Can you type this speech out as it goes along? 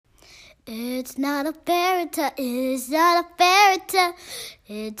It's not a fairy tale, it's not a fairy tale.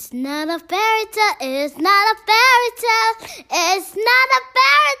 It's not a fairy tale, it's not a fairy tale. It's not a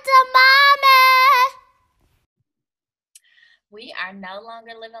fairy tale, mommy. We are no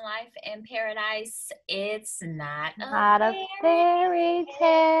longer living life in paradise. It's not Not a fairy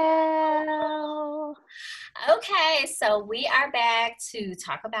tale. Okay, so we are back to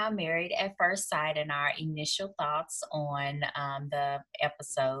talk about Married at First Sight and our initial thoughts on the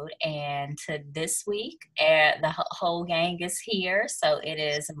episode. And to this week, the whole gang is here. So it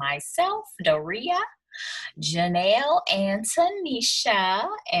is myself, Doria, Janelle, and Tanisha.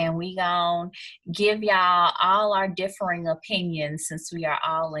 And we gonna give y'all all our differing opinions since we are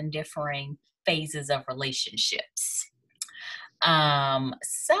all in differing phases of relationships.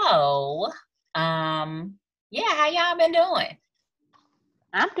 So, yeah, how y'all been doing?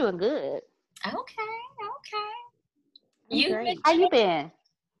 I'm doing good. Okay. How you been?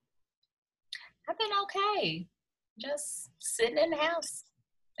 I've been okay. Just sitting in the house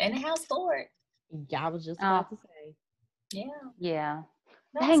bored. Yeah, I was just about to say. Yeah.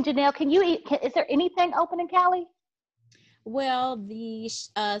 Dang, Janelle, can you eat? Is there anything open in Cali? Well, the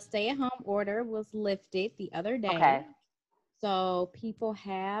stay-at-home order was lifted the other day. Okay. So people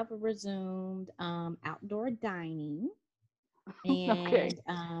have resumed outdoor dining, and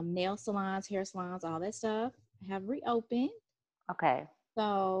nail salons, hair salons, all that stuff have reopened. Okay.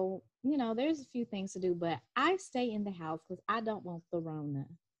 So, there's a few things to do, but I stay in the house because I don't want the Rona.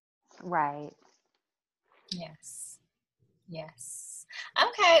 Right. Yes.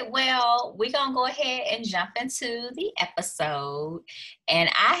 Okay, well, we're going to go ahead and jump into the episode. And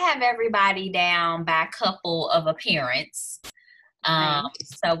I have everybody down by couple of appearance.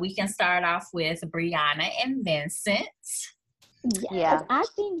 So we can start off with Brianna and Vincent. Yeah. I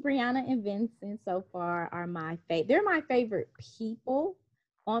think Brianna and Vincent so far are they're my favorite people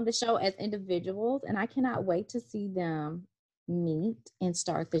on the show as individuals, and I cannot wait to see them meet and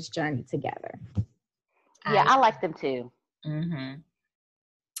start this journey together. Yeah, I like them too. Mm-hmm.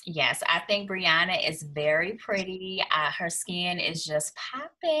 Yes, I think Brianna is very pretty. Her skin is just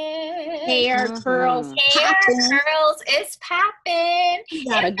popping. Hair, curls, it's popping. She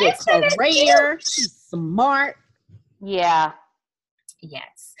got a good career. She's smart. Yeah.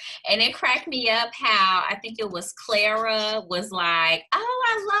 Yes. And it cracked me up how I think it was Clara was like, oh,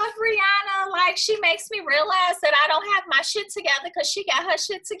 I love Brianna. Like, she makes me realize that I don't have my shit together because she got her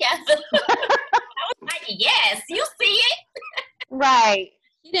shit together. I was like, yes, you see it. Right.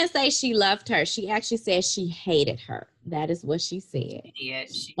 She didn't say she loved her. She actually said she hated her. That is what she said.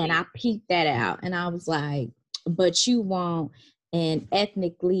 She did. I peeped that out. And I was like, but you want an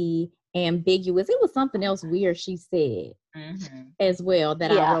ethnically ambiguous. It was something else weird she said as well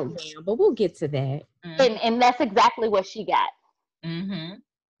that I wrote down. But we'll get to that. And that's exactly what she got.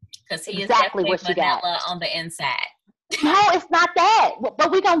 Because he exactly is what she got on the inside. No, it's not that. But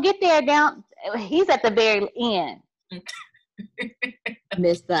we're going to get there down. He's at the very end. They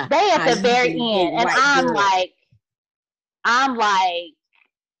at the very end. And I'm like,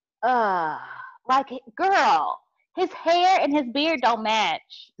 girl, his hair and his beard don't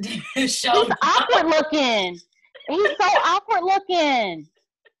match. He's awkward looking. He's so awkward looking.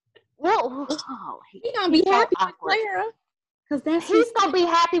 Well, he's gonna be happy with Clara. Because he's gonna be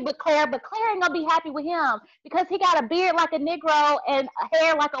happy with Clara, but Clara ain't gonna be happy with him because he got a beard like a Negro and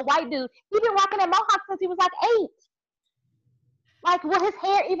hair like a white dude. He been rocking that mohawk since he was like 8. Like, will his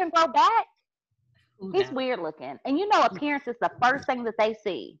hair even grow back? He's weird looking. And appearance is the first thing that they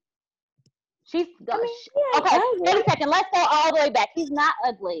see. Okay, wait a second. Let's go all the way back. He's not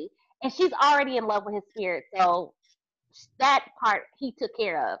ugly. And she's already in love with his spirit. So that part he took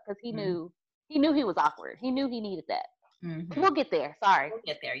care of because he knew he was awkward. He knew he needed that. We'll get there. Sorry. We'll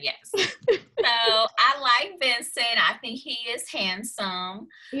get there, yes. So I like Vincent. I think he is handsome.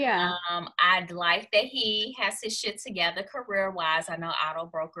 Yeah. I'd like that he has his shit together career-wise. I know auto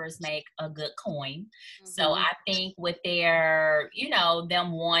brokers make a good coin. So I think with their,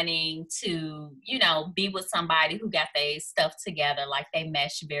 them wanting to, be with somebody who got their stuff together, like they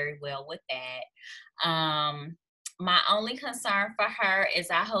mesh very well with that. My only concern for her is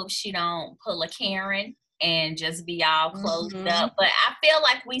I hope she don't pull a Karen and just be all closed up. But I feel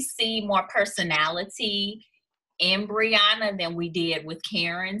like we see more personality in Brianna than we did with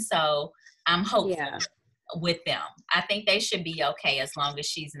Karen. So I'm hopeful with them. I think they should be okay as long as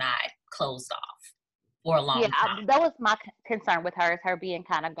she's not closed off for a long time. That was my concern with her, is her being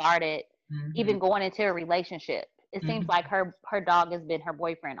kind of guarded, even going into a relationship. It seems like her dog has been her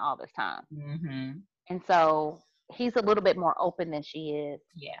boyfriend all this time. And so he's a little bit more open than she is.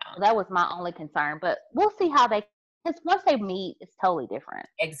 Yeah. So that was my only concern. But we'll see how they Because once they meet, it's totally different.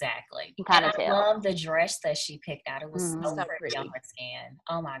 Exactly. You can kind And of I tell. love the dress that she picked out. It was so Mhm. pretty on her skin.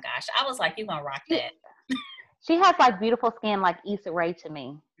 Oh my gosh. I was like, you're gonna rock She, that. she has like beautiful skin, like Issa Rae to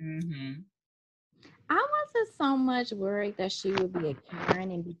me. Mm-hmm. I wasn't so much worried that she would be a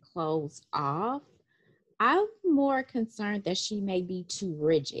Karen and be closed off. I'm more concerned that she may be too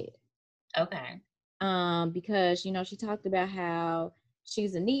rigid. Okay. Because she talked about how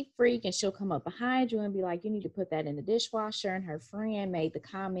she's a neat freak and she'll come up behind you and be like, you need to put that in the dishwasher. And her friend made the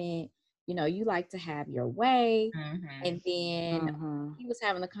comment, you like to have your way. Mm-hmm. And then he was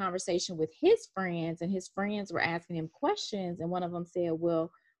having a conversation with his friends, and his friends were asking him questions. And one of them said,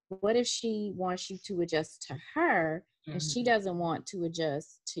 well, what if she wants you to adjust to her and she doesn't want to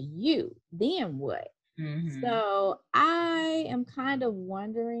adjust to you? Then what? Mm-hmm. So I am kind of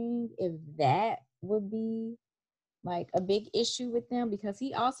wondering if that would be like a big issue with them, because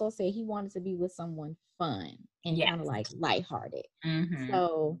he also said he wanted to be with someone fun and kind of like lighthearted. Mm-hmm.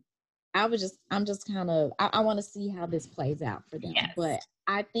 So I want to see how this plays out for them. Yes. But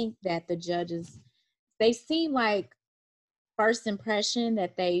I think that the judges, they seem like first impression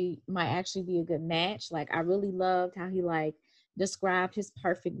that they might actually be a good match. Like, I really loved how he described his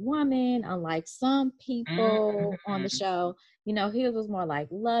perfect woman, unlike some people on the show. His was more like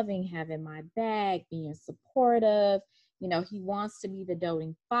loving, having my back, being supportive. He wants to be the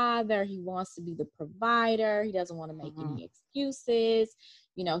doting father. He wants to be the provider. He doesn't want to make any excuses.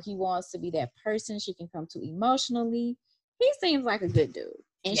 He wants to be that person she can come to emotionally. He seems like a good dude,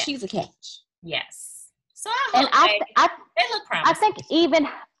 and she's a catch. Yes. So I they look promising.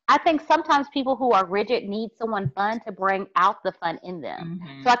 I think sometimes people who are rigid need someone fun to bring out the fun in them.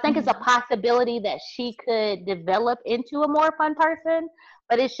 Mm-hmm. So I think it's a possibility that she could develop into a more fun person,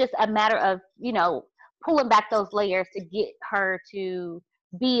 but it's just a matter of, pulling back those layers to get her to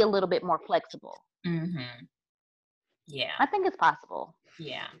be a little bit more flexible. Mm-hmm. Yeah. I think it's possible.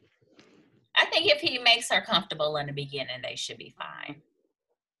 Yeah. I think if he makes her comfortable in the beginning, they should be fine.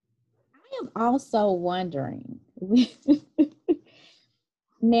 I am also wondering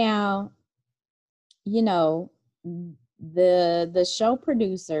now, the show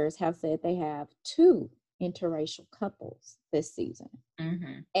producers have said they have 2 interracial couples this season.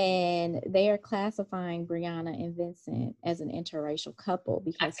 Mm-hmm. And they are classifying Brianna and Vincent as an interracial couple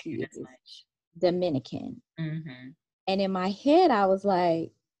because he is Dominican. Mm-hmm. And in my head, I was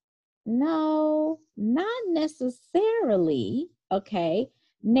like, no, not necessarily. Okay.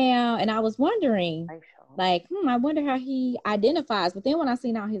 Now, and I was wondering, I wonder how he identifies. But then when I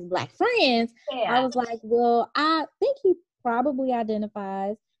seen all his Black friends, I was like, well, I think he probably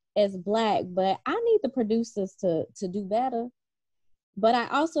identifies as Black, but I need the producers to do better. But I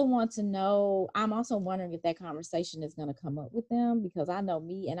also want to know, I'm also wondering if that conversation is going to come up with them, because I know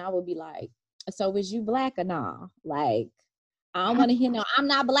me, and I would be like, so is you Black or nah? Like, I don't want to hear no, I'm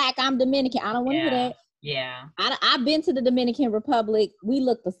not Black, I'm Dominican. I don't want to hear that. Yeah. I've been to the Dominican Republic. We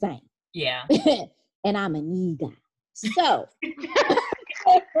look the same. Yeah. And I'm a nigga. So,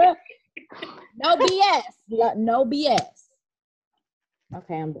 no BS. No BS.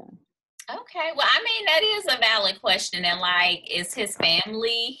 Okay, I'm done. Okay. Well, I mean, that is a valid question. And is his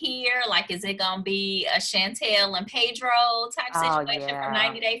family here? Is it going to be a Chantel and Pedro type situation from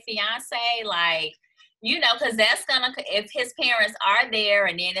 90 Day Fiance? Because that's going to, if his parents are there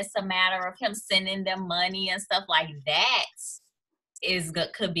and then it's a matter of him sending them money and stuff like that,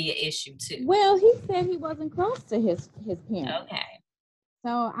 could be an issue too. Well, he said he wasn't close to his parents. Okay.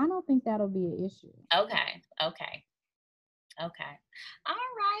 So I don't think that'll be an issue. Okay. All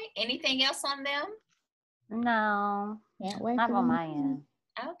right. Anything else on them? No. Can't wait. Not on my end.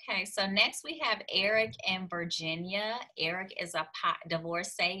 Okay, so next we have Eric and Virginia. Eric is a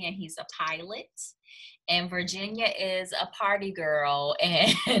divorcee and he's a pilot. And Virginia is a party girl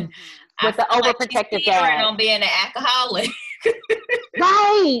and with the overprotective dad on being an alcoholic.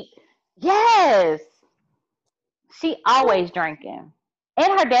 Right. Yes. She always drinking.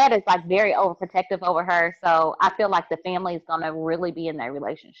 And her dad is very overprotective over her. So I feel like the family is going to really be in that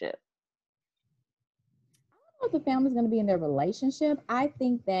relationship. I don't know if the family's going to be in their relationship. I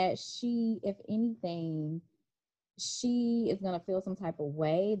think that she, if anything, she is going to feel some type of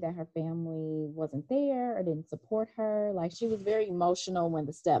way that her family wasn't there or didn't support her. She was very emotional when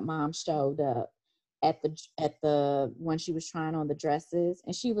the stepmom showed up at the when she was trying on the dresses,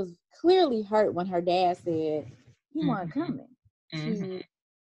 and she was clearly hurt when her dad said he wasn't coming to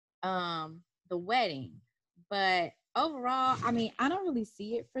the wedding. But overall, I mean, I don't really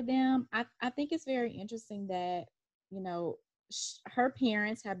see it for them. I think it's very interesting that her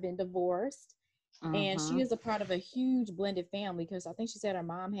parents have been divorced, And she is a part of a huge blended family because I think she said her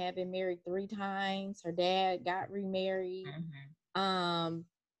mom had been married 3 times. Her dad got remarried. And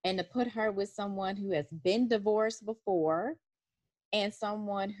to put her with someone who has been divorced before and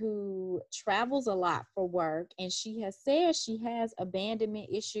someone who travels a lot for work. And she has said she has abandonment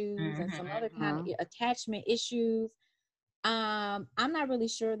issues and some other kind of attachment issues. I'm not really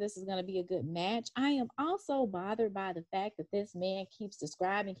sure this is going to be a good match. I am also bothered by the fact that this man keeps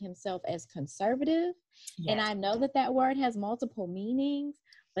describing himself as conservative. Yes. And I know that that word has multiple meanings,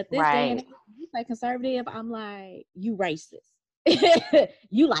 but this day and age, he's like conservative. I'm like, you racist.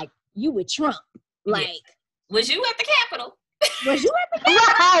 you with Trump. Like, yes. Was you at the Capitol? Was you at the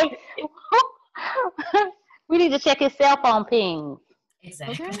Capitol? Right. We need to check his cell phone ping.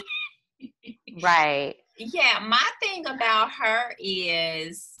 Exactly. Okay. Right. Yeah, my thing about her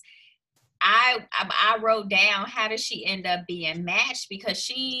is I wrote down how does she end up being matched because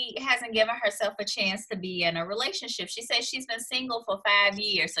she hasn't given herself a chance to be in a relationship. She says she's been single for 5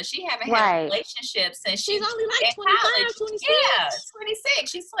 years, so she haven't had a relationship since she's only like 25, 26. Yeah,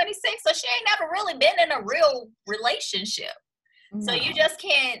 26. She's 26, so she ain't never really been in a real relationship. No. So you just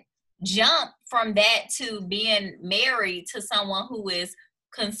can't jump from that to being married to someone who is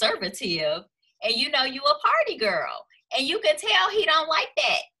conservative. And you know you a party girl. And you can tell he don't like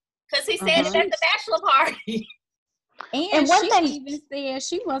that. Because he said it at the bachelor party. And one thing even said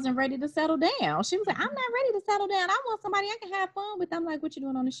she wasn't ready to settle down. She was like, I'm not ready to settle down. I want somebody I can have fun with. I'm like, what you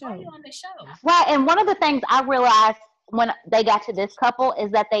doing on the show? Why are you on the show? Right. And one of the things I realized when they got to this couple is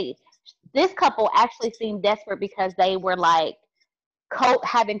that this couple actually seemed desperate because they were like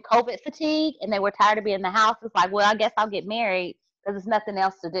having COVID fatigue and they were tired of being in the house. It's like, well, I guess I'll get married because there's nothing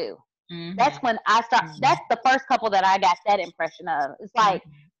else to do. That's when I start. That's the first couple that I got that impression of. It's like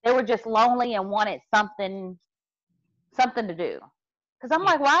they were just lonely and wanted something to do. Because I'm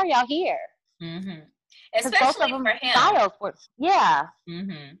like, why are y'all here? Especially for him. Styles were, yeah.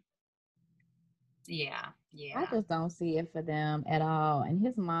 Yeah. I just don't see it for them at all. And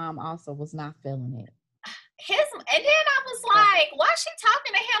his mom also was not feeling it. And then I was like, why is she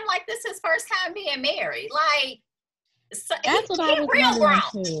talking to him like this is his first time being married? Like. So that's what I was real grown.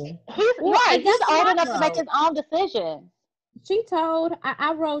 Too. He's old enough to make his own decision. She told,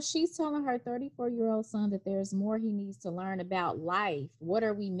 I wrote, she's telling her 34-year-old son that there's more he needs to learn about life. What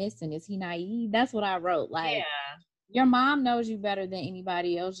are we missing? Is he naive? That's what I wrote. Like, your mom knows you better than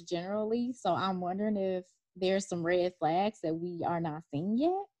anybody else generally. So I'm wondering if there's some red flags that we are not seeing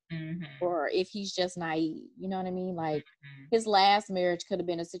yet. Or if he's just naive. You know what I mean? Like, his last marriage could have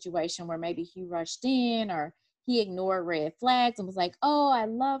been a situation where maybe he rushed in or he ignored red flags and was like, oh, I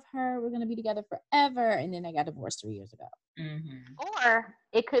love her. We're going to be together forever. And then they got divorced 3 years ago. Or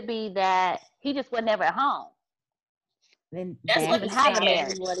it could be that he just was never at home. Then that's what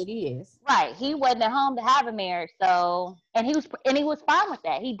it is. Right. He wasn't at home to have a marriage. So, and he was fine with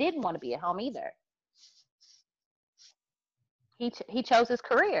that. He didn't want to be at home either. He chose his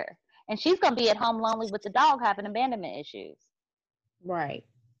career. And she's going to be at home lonely with the dog having abandonment issues. Right.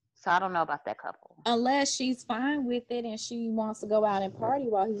 So I don't know about that couple. Unless she's fine with it and she wants to go out and party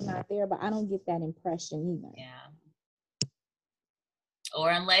while he's not there, but I don't get that impression either. Yeah.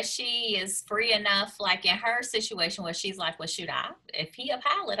 Or unless she is free enough, like in her situation where she's like, well, shoot, if he a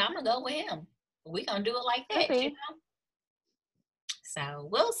pilot, I'm going to go with him. We're going to do it like that, you know? So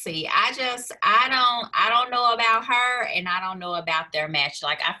we'll see. I don't know about her and I don't know about their match.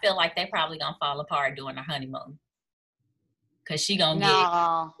 Like, I feel like they probably going to fall apart during their honeymoon. Because she gonna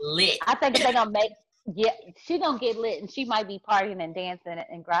get lit. I think they're gonna she gonna get lit and she might be partying and dancing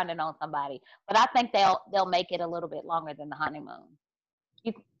and grinding on somebody. But I think they'll make it a little bit longer than the honeymoon.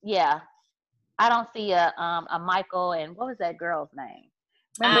 I don't see a Michael and what was that girl's name?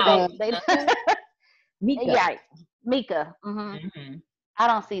 Remember they Mika. Yeah, Mika. I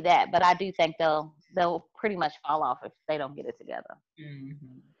don't see that, but I do think they'll pretty much fall off if they don't get it together.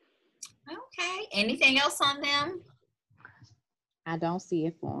 Okay. Anything else on them? I don't see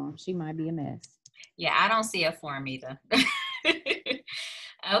it for him. She might be a mess. Yeah, I don't see it for him either.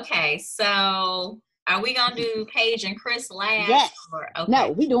 Okay, so are we gonna do Paige and Chris last? Yes. Okay.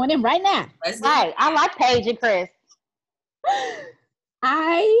 No, we're doing them right now. Right. I like Paige and Chris.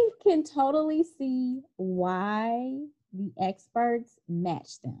 I can totally see why the experts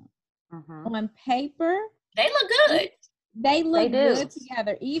match them. On paper, they look good. They look good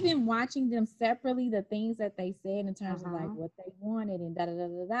together. Even watching them separately, the things that they said in terms of like what they wanted and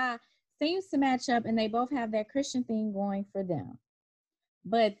da-da-da-da-da seems to match up, and they both have that Christian thing going for them.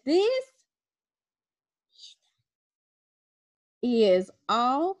 But this is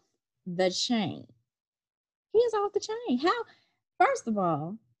off the chain. He is off the chain. First of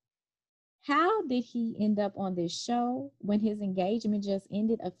all, how did he end up on this show when his engagement just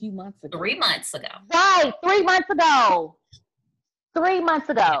ended a few months ago? 3 months ago. Right, 3 months ago. 3 months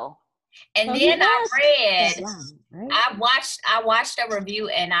ago. And So then I read, right? I watched a review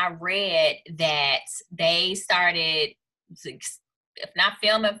and I read that they started, if not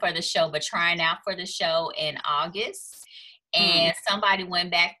filming for the show, but trying out for the show in August. And somebody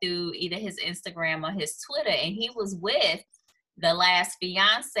went back through either his Instagram or his Twitter, and he was with the last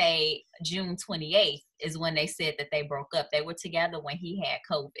fiance June 28th is when they said that they broke up. They were together when he had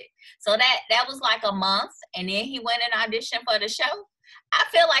COVID. So that was like a month, and then he went and auditioned for the show. I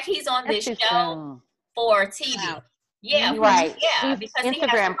feel like he's on this show for TV. Wow. Yeah, right. Yeah, he's because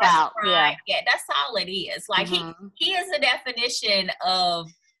Instagram clout. Yeah, that's all it is. Like he is the definition of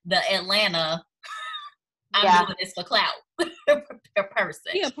the Atlanta. I'm doing this for clout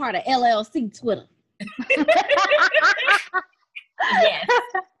person. He a part of LLC Twitter. Yes.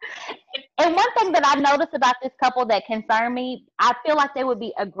 And one thing that I noticed about this couple that concerned me, I feel like they would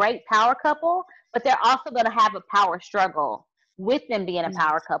be a great power couple, but they're also going to have a power struggle with them being a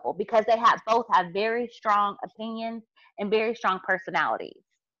power couple because they both have very strong opinions and very strong personalities.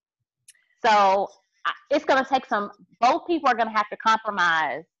 So it's going to take both people are going to have to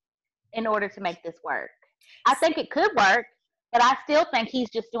compromise in order to make this work. I think it could work, but I still think he's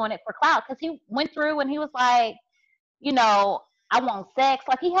just doing it for clout because he went through and he was like, I want sex.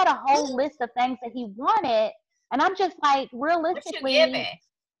 Like he had a whole list of things that he wanted. And I'm just like, realistically. What you giving?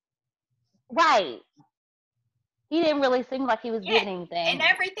 Right. He didn't really seem like he was giving anything. And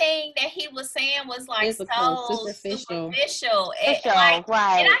everything that he was saying was like physical, so superficial.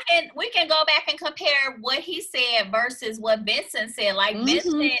 Right. And we can go back and compare what he said versus what Vincent said. Like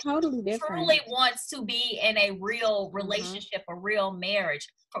Vincent totally different. truly wants to be in a real relationship, a real marriage.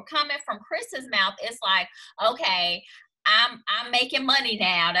 Coming from Chris's mouth, it's like, okay, I'm making money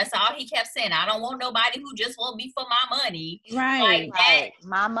now. That's all he kept saying. I don't want nobody who just want me for my money. Right. Like that.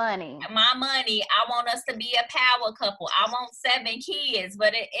 My money. I want us to be a power couple. I want 7 kids,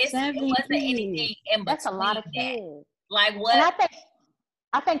 but it wasn't anything in between. That's a lot of kids. Like what? And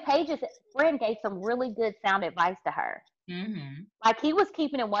I think Paige's friend gave some really good sound advice to her. Mm-hmm. Like he was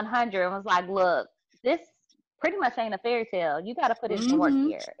keeping it 100 and was like, look, this pretty much ain't a fairy tale. You got to put it to work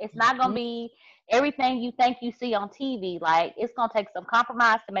here. It's not going to be everything you think you see on TV. Like it's going to take some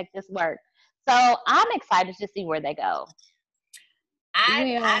compromise to make this work. So I'm excited to see where they go.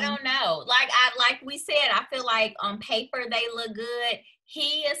 I don't know. Like we said, I feel like on paper they look good.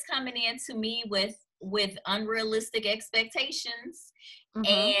 He is coming in to me with unrealistic expectations.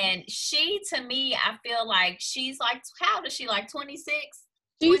 And she, to me, I feel like she's like, how old is she? Like 26?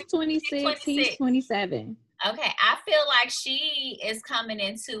 She's 26. He's 27. Okay, I feel like she is coming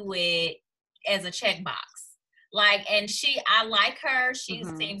into it as a checkbox. Like, and I like her. She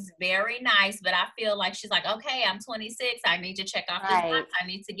seems very nice, but I feel like she's like, okay, I'm 26. I need to check off this box. I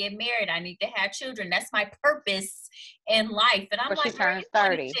need to get married. I need to have children. That's my purpose in life. And I'm like, she turns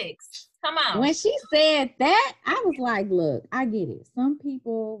 30. Come on. When she said that, I was like, look, I get it. Some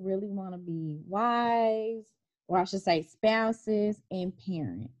people really want to be wives, or I should say spouses and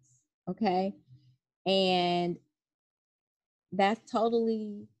parents. Okay. And that's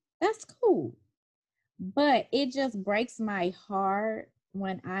cool. But it just breaks my heart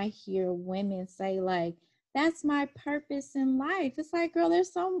when I hear women say like, that's my purpose in life. It's like, girl,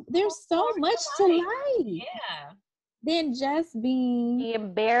 there's so much to life. Yeah. Than just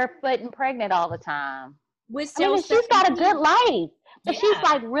being barefoot and pregnant all the time. She's got a good life, but she's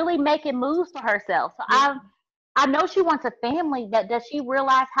like really making moves for herself. So I know she wants a family. Does she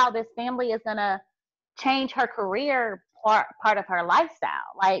realize how this family is gonna change her career part of her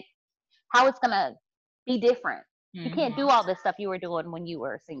lifestyle? Like how it's gonna be different. You can't do all this stuff you were doing when you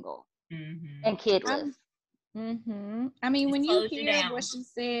were single and kidless. I mean, when you hear what she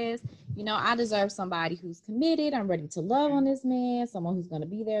says, I deserve somebody who's committed. I'm ready to love on this man, someone who's going to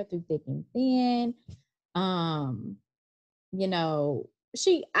be there through thick and thin. I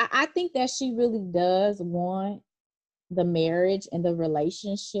think that she really does want the marriage and the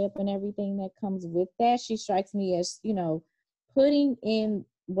relationship and everything that comes with that. She strikes me as, putting in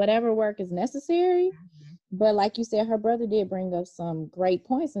whatever work is necessary. But like you said, her brother did bring up some great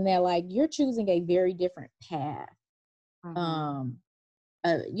points in that, like, you're choosing a very different path.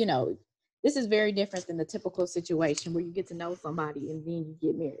 This is very different than the typical situation where you get to know somebody and then you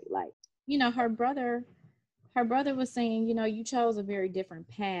get married. Like, her brother was saying, you chose a very different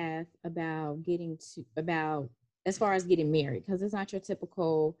path about as far as getting married, because it's not your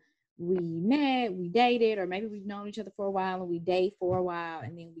typical, we met, we dated, or maybe we've known each other for a while and we date for a while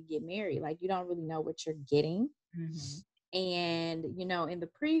and then we get married. Like, you don't really know what you're getting. And you know, in the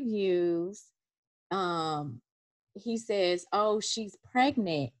previews, he says, "Oh, she's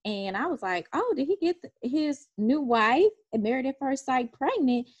pregnant," and I was like, "Oh, did he get his new wife and Married at First Sight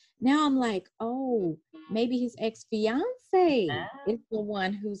pregnant?" Now I'm like, "Oh, maybe his ex-fiance is the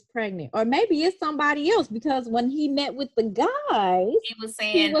one who's pregnant, or maybe it's somebody else." Because when he met with the guys, He was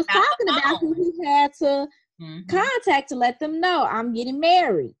saying he was talking about who he had to contact to let them know I'm getting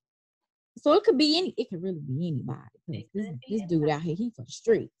married. So it could be any. It could really be anybody. This dude out here, he for the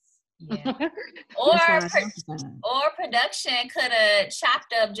streets. Yeah. or production could have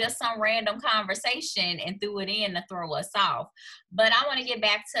chopped up just some random conversation and threw it in to throw us off. But I want to get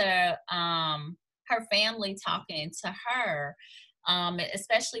back to her family talking to her,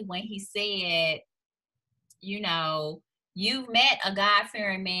 especially when he said, you know, you've met a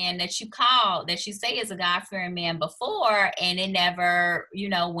God-fearing man that you say is a God-fearing man before, and it never, you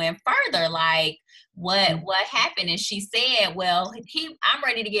know, went further. Like, what happened? And she said, well, I'm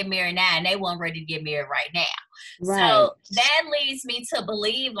ready to get married now, and they weren't ready to get married right now. Right. So that leads me to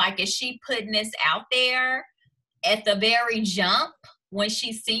believe, like, is she putting this out there at the very jump when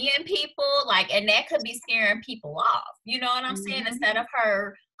she's seeing people? Like, and that could be scaring people off. You know what I'm saying? Instead of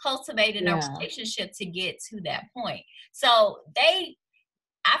her cultivating a relationship to get to that point. So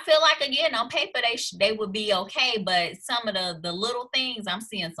I feel like, again, on paper, they would be okay, but some of the little things, I'm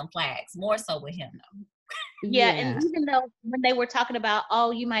seeing some flags, more so with him though. Yeah, and even though when they were talking about,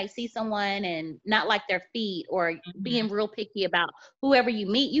 oh, you might see someone and not like their feet, or being real picky about whoever you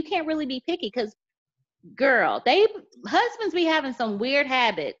meet, you can't really be picky because, girl, husbands be having some weird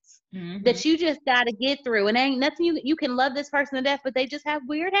habits that you just got to get through, and ain't nothing you can love this person to death, but they just have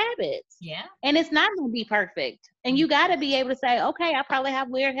weird habits. Yeah, and it's not gonna be perfect, and you got to be able to say, okay, I probably have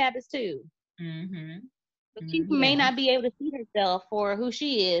weird habits too. But she may not be able to see herself for who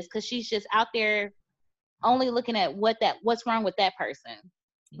she is because she's just out there only looking at what's wrong with that person.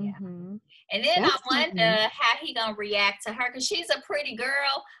 Yeah. And then I wonder how he gonna react to her, because she's a pretty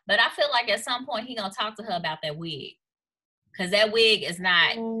girl, but I feel like at some point he gonna talk to her about that wig, because that wig is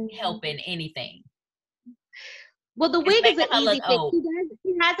not helping anything. Well, the wig is an easy fix.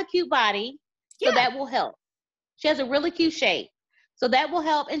 She has a cute body, so that will help. She has a really cute shape, so that will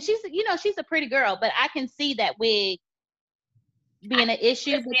help. And she's a pretty girl, but I can see that wig being an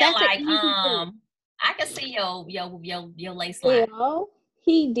issue. But that's like, I can see your lace line. Well,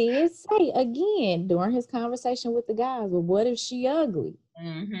 he did say again during his conversation with the guys, well, what if she ugly?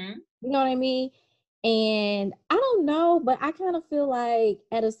 You know what I mean? And I don't know, but I kind of feel like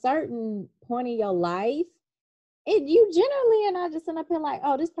at a certain point in your life, you generally are not just sitting up here like,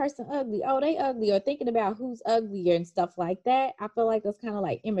 oh, this person ugly, oh, they ugly, or thinking about who's uglier and stuff like that. I feel like it's kind of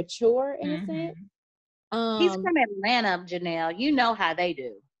like immature in a sense. He's from Atlanta, Janelle. You know how they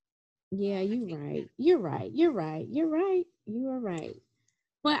do. Yeah, You're right.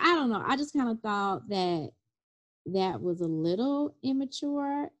 But I don't know. I just kind of thought that was a little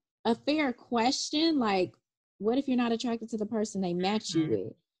immature. A fair question, like, what if you're not attracted to the person they match you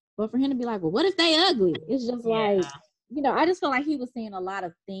with? But for him to be like, well, what if they ugly? It's just like, you know, I just feel like he was saying a lot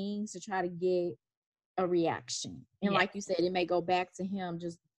of things to try to get a reaction. And like you said, it may go back to him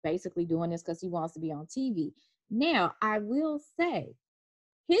just basically doing this because he wants to be on TV. Now, I will say,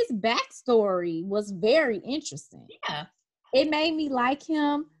 his backstory was very interesting. Yeah. It made me like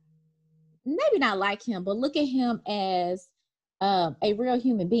him. Maybe not like him, but look at him as a real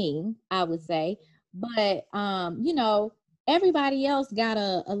human being, I would say. But, you know, everybody else got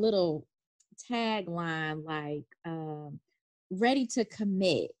a little tagline like ready to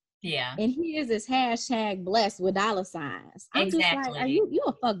commit. Yeah. And his is hashtag blessed with $signs. I'm just like, are you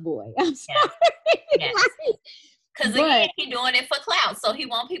a fuck boy? I'm sorry. Yes. Because again, he doing it for clout. So he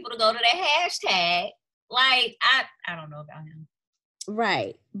want people to go to that hashtag. Like, I don't know about him.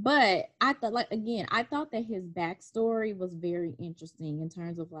 Right. But I thought, like, again, I thought that his backstory was very interesting in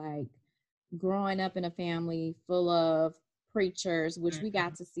terms of like growing up in a family full of preachers, which we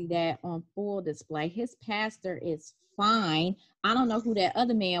got to see that on full display. His pastor is fine. I don't know who that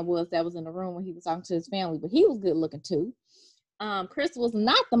other man was that was in the room when he was talking to his family, but he was good looking too. Chris was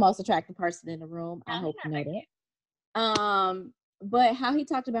not the most attractive person in the room. I hope you know that. But how he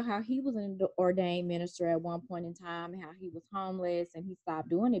talked about how he was an ordained minister at one point in time, and how he was homeless and he stopped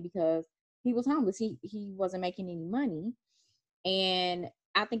doing it because he was homeless. He wasn't making any money. And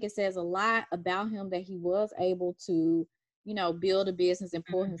I think it says a lot about him that he was able to, you know, build a business and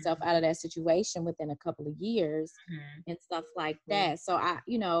pull himself out of that situation within a couple of years and stuff like that. So I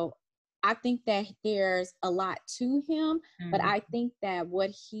think that there's a lot to him, but I think that what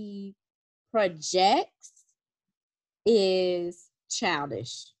he projects is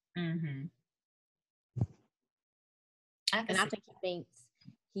childish. I think he thinks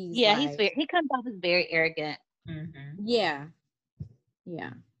he's he comes off as very arrogant. Mm-hmm. Yeah.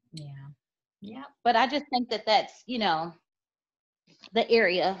 But I just think that that's, the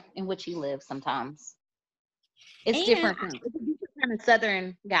area in which he lives sometimes. It's different. It's a different kind of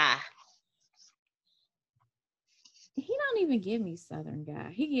Southern guy. He don't even give me Southern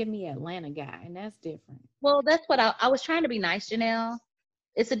guy. He give me Atlanta guy, and that's different. Well, that's what I was trying to be nice, Janelle.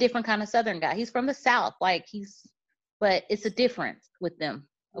 It's a different kind of Southern guy. He's from the South, but it's a difference with them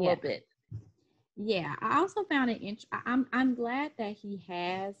a little bit. Yeah, I also found it interesting. I'm glad that he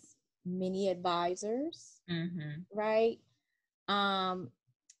has many advisors, right?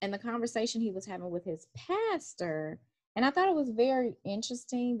 And the conversation he was having with his pastor, and I thought it was very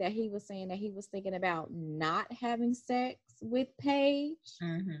interesting that he was saying that he was thinking about not having sex with Paige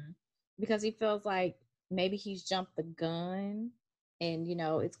because he feels like maybe he's jumped the gun, and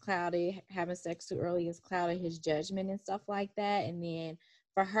it's clouded. Having sex too early has clouded his judgment and stuff like that. And then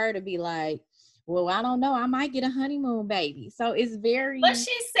for her to be like, well, I don't know, I might get a honeymoon baby. So it's very... But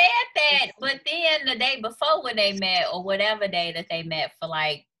she said that, but then the day before when they met, or whatever day that they met for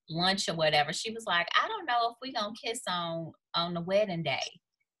like lunch or whatever, she was like, I don't know if we gonna kiss on the wedding day.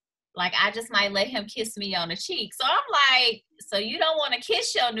 Like, I just might let him kiss me on the cheek. So I'm like, so you don't want to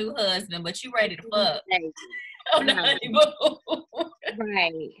kiss your new husband, but you ready to fuck on the honeymoon.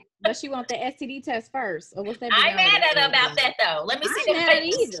 Right. But she want the STD test first. Or what's that? I'm mad at her about that though. Let me see that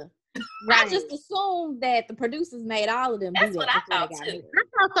face. Either. Right. I just assumed that the producers made all of them. That's what I thought too.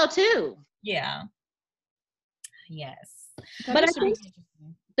 I thought so too. Yeah. Yes. But I think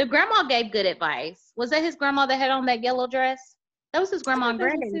the grandma gave good advice. Was that his grandma that had on that yellow dress? That was his grandma and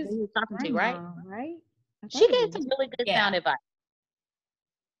granddaddy that he was talking to, right? Right. She gave some really good sound advice.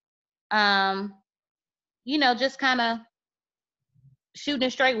 Just kind of shooting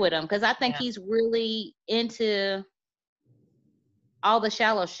it straight with him, because I think he's really into all the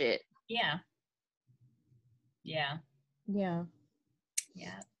shallow shit. Yeah.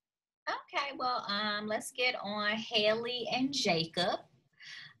 Okay, well, let's get on Haley and Jacob.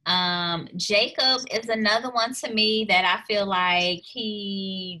 Jacob is another one to me that I feel like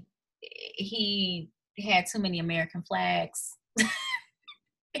he had too many American flags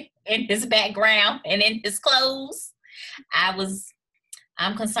in his background and in his clothes.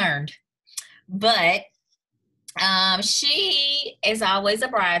 I'm concerned. But she is always a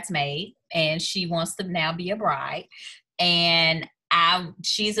bridesmaid, and she wants to now be a bride. And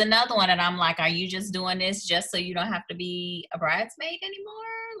she's another one, and I'm like, are you just doing this just so you don't have to be a bridesmaid anymore?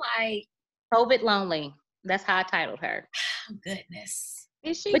 Like, COVID lonely. That's how I titled her. Oh, goodness.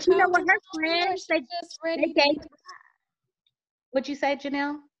 Is she? But you know what, her friends, they gave. What'd you say,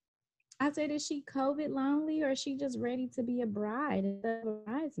 Janelle? I said, is she COVID lonely, or is she just ready to be a bride instead of a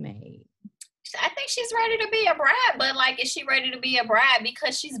bridesmaid? I think she's ready to be a bride, but like, is she ready to be a bride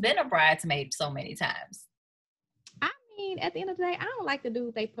because she's been a bridesmaid so many times? I mean, at the end of the day, I don't like the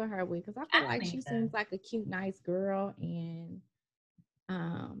dude they put her with, because I feel like she seems like a cute, nice girl, and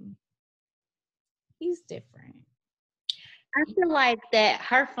he's different. I feel like that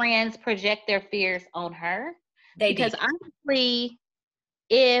her friends project their fears on her. Because honestly,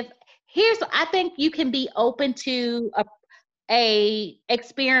 I think you can be open to a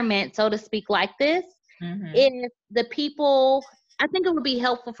experiment, so to speak, like this. If the people, I think it would be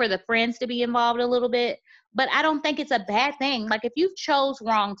helpful for the friends to be involved a little bit, but I don't think it's a bad thing. Like, if you've chose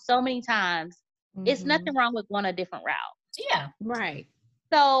wrong so many times, it's nothing wrong with going a different route. Yeah. Right.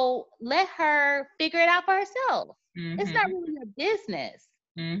 So let her figure it out for herself. It's not really your business.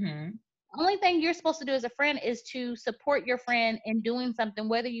 The only thing you're supposed to do as a friend is to support your friend in doing something,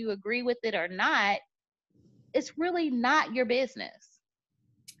 whether you agree with it or not. It's really not your business.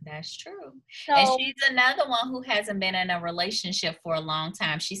 That's true. So, and she's another one who hasn't been in a relationship for a long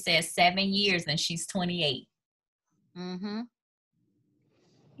time. She says 7 years, and she's 28. That's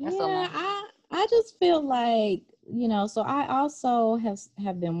a long. I just feel like, so I also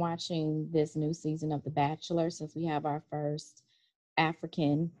have been watching this new season of The Bachelor, since we have our first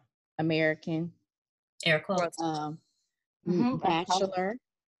African American air quotes bachelor.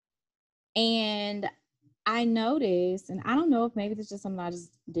 And I noticed, and I don't know if maybe this is just something I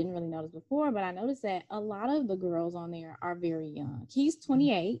just didn't really notice before, but I noticed that a lot of the girls on there are very young. He's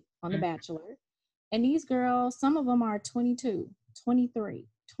 28 on The Bachelor, and these girls, some of them are 22, 23,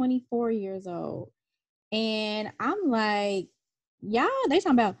 24 years old. And I'm like, y'all, they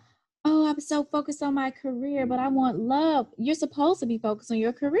talking about, oh, I'm so focused on my career, but I want love. You're supposed to be focused on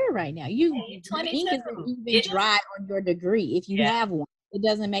your career right now. Your ink isn't even dry on your degree if you have one. It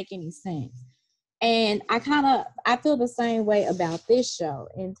doesn't make any sense. And I feel the same way about this show,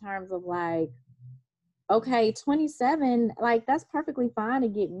 in terms of like, okay, 27, like that's perfectly fine to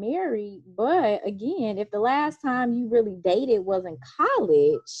get married. But again, if the last time you really dated was in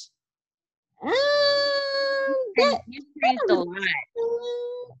college, that You changed a lot.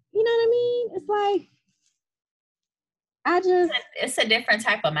 you know what I mean? It's like it's a different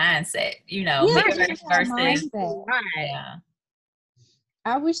type of mindset, you know, yeah, marriage versus mindset. yeah.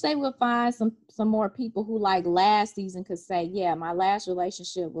 I wish they would find some more people who like last season could say, yeah, my last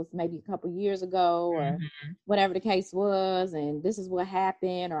relationship was maybe a couple years ago or whatever the case was, and this is what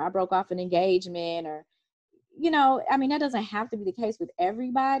happened, or I broke off an engagement, or you know, I mean, that doesn't have to be the case with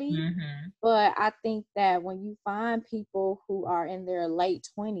everybody, but I think that when you find people who are in their late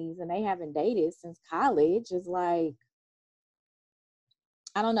 20s and they haven't dated since college, it's like,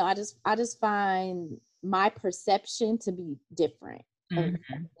 I don't know, I just find my perception to be different of them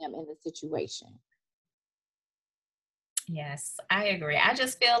in the situation. Yes, I agree. I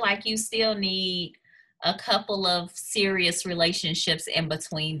just feel like you still need a couple of serious relationships in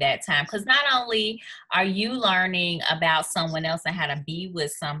between that time, because not only are you learning about someone else and how to be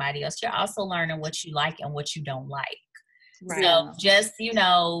with somebody else, you're also learning what you like and what you don't like. Right. So just, you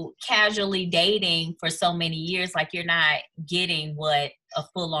know, casually dating for so many years, like you're not getting what a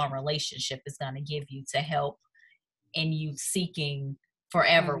full-on relationship is going to give you to help in you seeking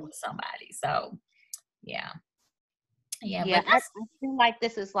forever with somebody. So yeah, but I feel like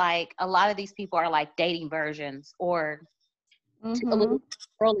this is like a lot of these people are like dating versions or a little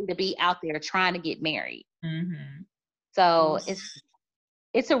early to be out there trying to get married. So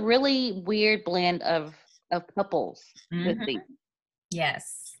it's a really weird blend of couples with these.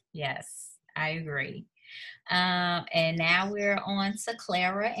 Yes, I agree. And now we're on to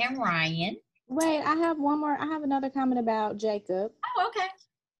Clara and Ryan. Wait, I have one more. I have another comment about Jacob. Oh, okay.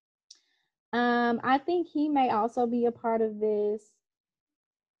 I think he may also be a part of this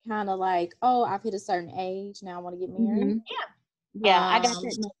kind of like, oh, I've hit a certain age, now I want to get married. Yeah, I got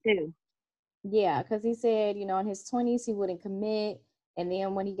that too. Yeah, because he said, you know, in his 20s, he wouldn't commit. And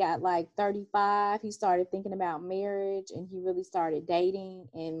then when he got like 35, he started thinking about marriage and he really started dating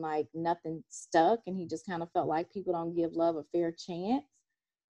and like nothing stuck. And he just kind of felt like people don't give love a fair chance.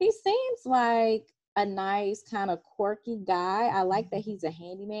 He seems like a nice kind of quirky guy. I like that he's a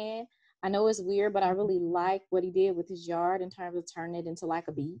handyman. I know it's weird, but I really like what he did with his yard in terms of turning it into like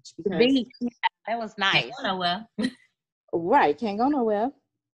a beach. Because that was nice. Can't go nowhere. Right, can't go nowhere.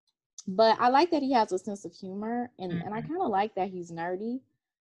 But I like that he has a sense of humor, and I kind of like that he's nerdy.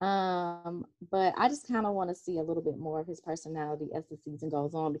 But I just kind of want to see a little bit more of his personality as the season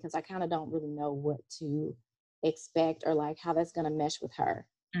goes on, because I kind of don't really know what to expect or like how that's going to mesh with her.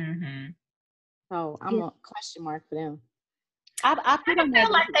 So I'm a question mark for them. I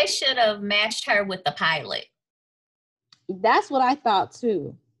feel like they should have matched her with the pilot. That's what I thought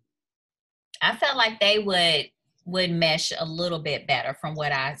too. I felt like they would mesh a little bit better from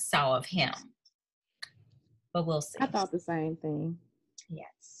what I saw of him. But we'll see. I thought the same thing.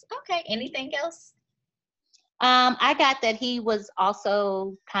 Yes. Okay. Anything else? I got that he was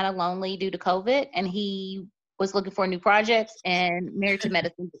also kind of lonely due to COVID, and he was looking for new projects, and Married to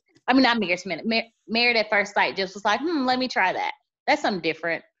Medicine. I mean, not Married to Medicine. Married at First Sight just was like, let me try that. That's something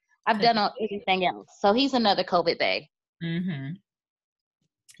different. I've done everything else. So he's another COVID bae.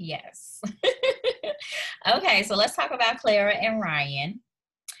 Yes. Okay, so let's talk about Clara and Ryan.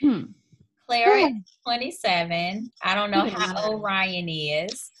 Clara is 27. I don't know how old Ryan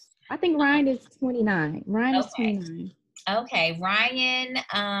is. I think Ryan is 29. Ryan is 29. Okay,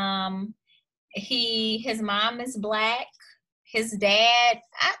 Ryan, his mom is Black. His dad,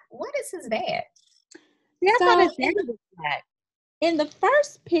 what is his dad? Yeah, I thought his dad was Black. In the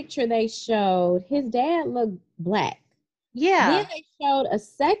first picture they showed, his dad looked Black. Yeah. Then they showed a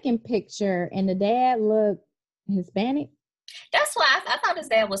second picture, and the dad looked Hispanic. That's why I thought his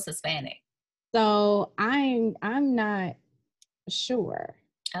dad was Hispanic. So I'm not sure.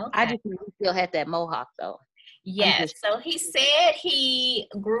 Okay. I just think he still had that mohawk though. Yes. So he said he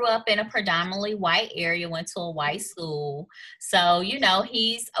grew up in a predominantly white area, went to a white school. So, you know,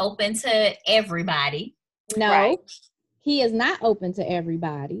 he's open to everybody. No, he is not open to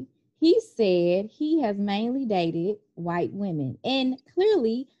everybody. He said he has mainly dated white women. And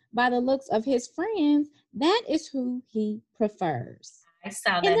clearly, by the looks of his friends, that is who he prefers. I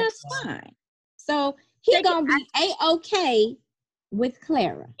saw that. And that's fine. So he's going to be A-okay with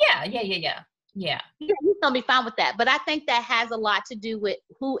Clara. Yeah. He's gonna be fine with that. But I think that has a lot to do with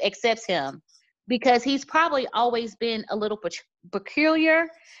who accepts him, because he's probably always been a little peculiar,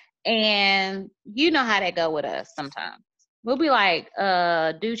 and you know how that go with us sometimes. We'll be like,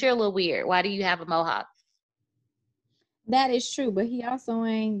 dude, you're a little weird. Why do you have a mohawk? That is true, but he also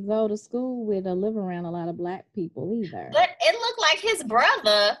ain't go to school with or live around a lot of black people either. But it looked like his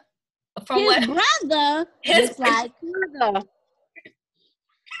brother. His brother looks like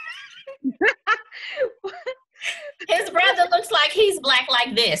his brother looks like he's black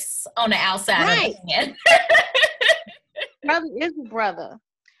like this on the outside Right. of the hand. Brother is a brother.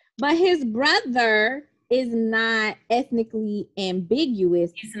 But his brother is not ethnically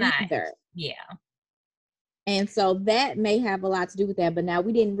ambiguous He's not. either. Yeah. And so that may have a lot to do with that. But now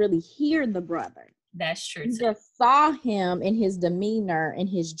we didn't really hear the brother. That's true We too. just saw him in his demeanor and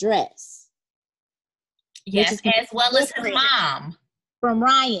his dress. Yes, as well as his mom. From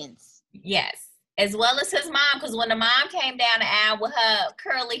Ryan's. Yes. As well as his mom, because when the mom came down the aisle with her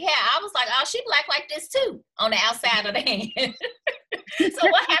curly hair, I was like, oh, she black like this too on the outside of the hand. So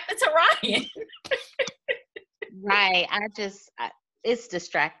what happened to Ryan? Right. It's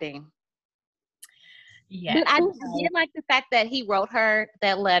distracting. Yeah. But I did like the fact that he wrote her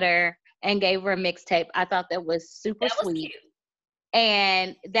that letter and gave her a mixtape. I thought that was super sweet. Cute.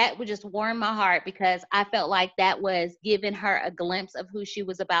 And that would just warm my heart because I felt like that was giving her a glimpse of who she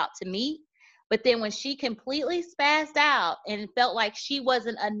was about to meet. But then when she completely spazzed out and felt like she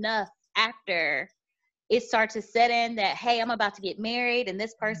wasn't enough after, it started to set in that, hey, I'm about to get married and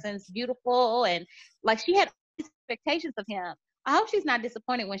this person's beautiful. And like she had expectations of him. I hope she's not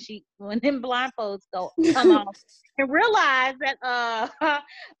disappointed when them blindfolds come off and realize that I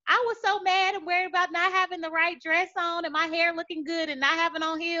was so mad and worried about not having the right dress on and my hair looking good and not having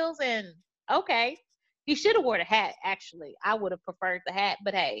on heels. And okay, he should have worn a hat. Actually, I would have preferred the hat,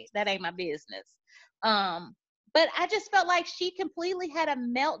 but hey, that ain't my business. But I just felt like she completely had a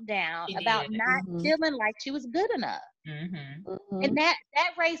meltdown about not feeling like she was good enough. And that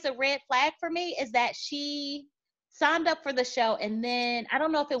raised a red flag for me, is that she signed up for the show and then I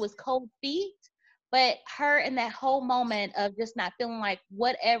don't know if it was cold feet, but her in that whole moment of just not feeling like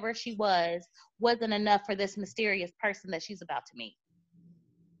whatever she wasn't enough for this mysterious person that she's about to meet.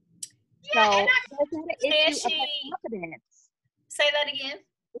 Yeah, so and confidence. Say that again.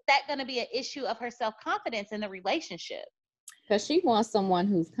 Is that going to be an issue of her self-confidence in the relationship? Because she wants someone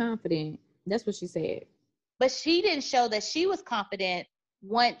who's confident. That's what she said. But she didn't show that she was confident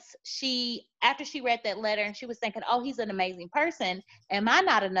after she read that letter and she was thinking, oh, he's an amazing person. Am I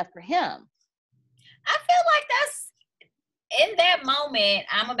not enough for him? I feel like that's in that moment,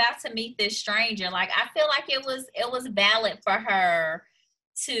 I'm about to meet this stranger. Like, I feel like it was valid for her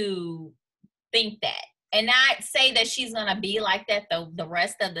to think that. And not say that she's gonna be like that the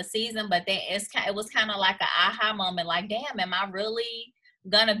rest of the season, but then it was kind of like an aha moment. Like, damn, am I really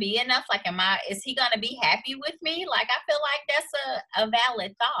gonna be enough? Like, is he gonna be happy with me? Like, I feel like that's a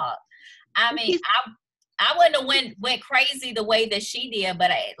valid thought. I mean, I wouldn't have went crazy the way that she did,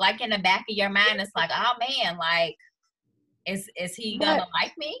 but like in the back of your mind, it's like, oh man, like, is he gonna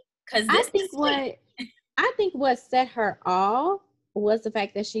like me? Because I think what set her off was the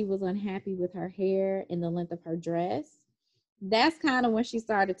fact that she was unhappy with her hair and the length of her dress. That's kind of when she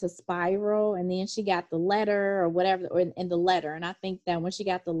started to spiral, and then she got the letter or whatever, in the letter. And I think that when she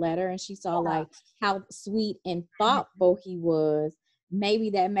got the letter and she saw like how sweet and thoughtful he was, maybe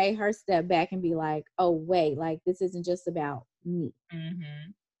that made her step back and be like, oh wait, like this isn't just about me.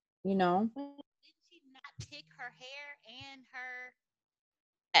 You know? Did she not pick her hair and her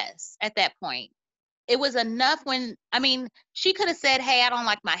dress at that point? It was enough she could have said, hey, I don't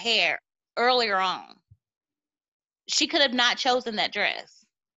like my hair earlier on. She could have not chosen that dress.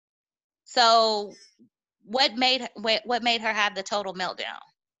 So what made her have the total meltdown?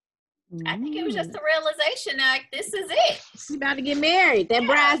 I think it was just a realization like, this is it. She's about to get married. That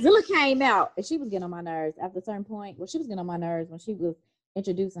Bridezilla came out and she was getting on my nerves after a certain point. Well, she was getting on my nerves when she was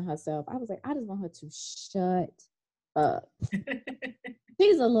introducing herself. I was like, I just want her to shut up.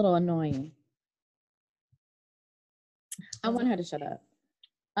 She's a little annoying. I want her to shut up.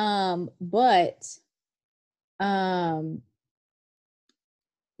 But Ryan,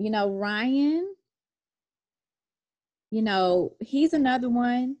 he's another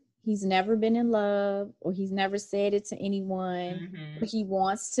one. He's never been in love, or he's never said it to anyone, but he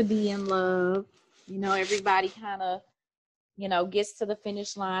wants to be in love. Everybody kind of, gets to the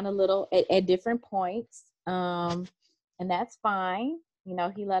finish line a little at different points. And that's fine. He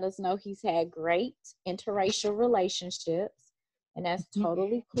let us know he's had great interracial relationships, and that's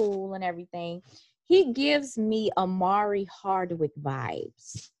totally cool and everything. He gives me Amari Hardwick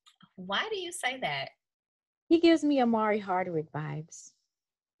vibes. Why do you say that? He gives me Amari Hardwick vibes.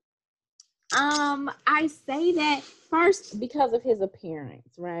 I say that first because of his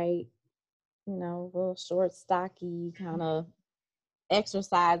appearance, right? Little short, stocky, kind of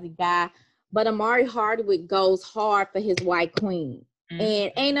exercisey guy. But Amari Hardwick goes hard for his white queen.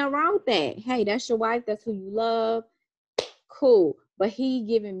 And ain't nothing wrong with that. Hey, that's your wife. That's who you love. Cool. But he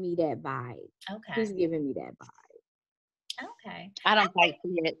giving me that vibe. Okay. He's giving me that vibe. Okay. I don't quite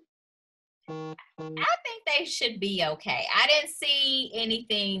see it. I think they should be okay. I didn't see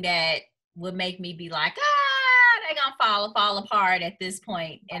anything that would make me be like, they're gonna fall apart at this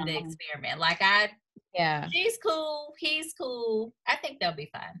point in the experiment. Like she's cool, he's cool. I think they'll be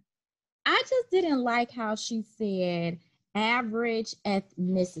fine. I just didn't like how she said average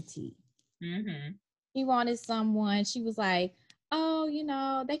ethnicity. Mm-hmm. She wanted someone, she was like, oh, you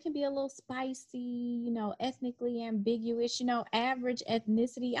know, they can be a little spicy, you know, ethnically ambiguous, you know, average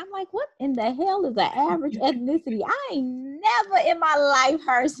ethnicity. I'm like, what in the hell is an average ethnicity? I ain't never in my life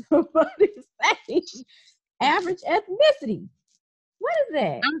heard somebody say average ethnicity. What is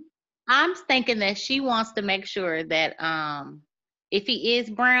that? I'm thinking that she wants to make sure that if he is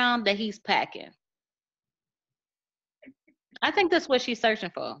brown, that he's packing. I think that's what she's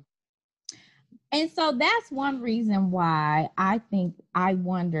searching for. And so that's one reason why I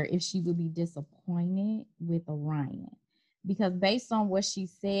wonder if she would be disappointed with Orion. Because based on what she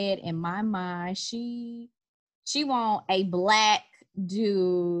said, in my mind, she want a black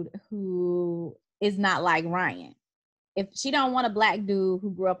dude who is not like Ryan. If she don't want a black dude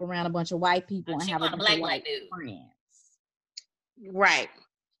who grew up around a bunch of white people and have a bunch of white friends. Right.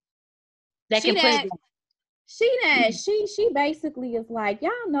 That can put it. She basically is like,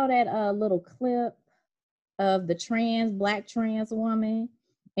 y'all know that little clip of the black trans woman,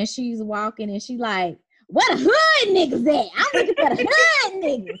 and she's walking and she like, what a hood niggas at? I'm looking for the hood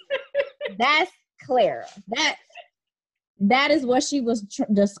niggas. That's Clara. That is what she was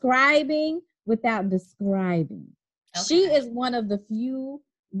describing without describing. Okay. She is one of the few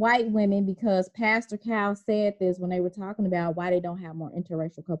white women, because Pastor Cal said this when they were talking about why they don't have more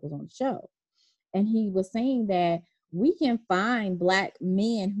interracial couples on the show. And he was saying that we can find black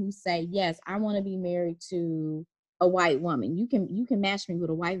men who say, yes, I want to be married to a white woman. You can match me with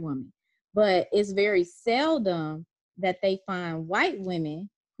a white woman. But it's very seldom that they find white women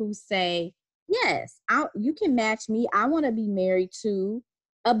who say, yes, you can match me. I want to be married to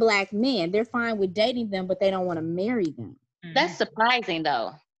a black man. They're fine with dating them, but they don't want to marry them. That's surprising,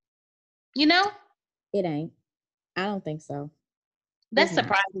 though. You know? It ain't. I don't think so. That's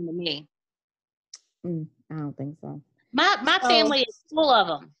surprising to me. I don't think so. My family is full of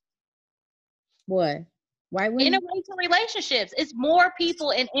them. What? White women? Interracial relationships. It's more people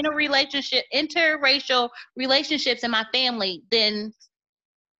in interracial relationships in my family than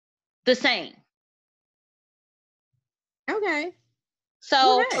the same. Okay.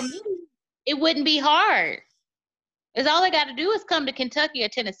 So for me, it wouldn't be hard. It's all they got to do is come to Kentucky or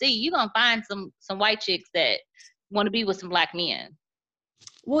Tennessee. You're gonna find some white chicks that want to be with some black men.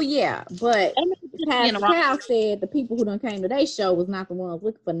 Well, yeah, but Pastor Cal said the people who done came to their show was not the ones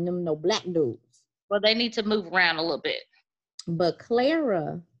looking for them no black dudes. Well, they need to move around a little bit. But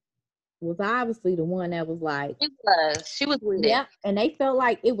Clara was obviously the one that was like, she was with it. Yeah, and they felt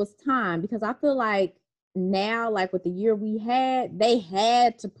like it was time, because I feel like now, like with the year we had, they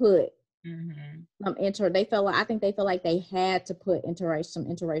had to put I think they felt like they had to put some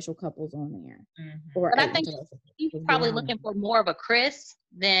interracial couples on there. But I think he's probably looking for more of a Chris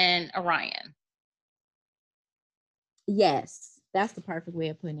than a Ryan. Yes, that's the perfect way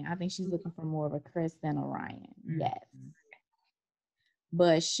of putting it. I think she's looking for more of a Chris than a Ryan. Yes.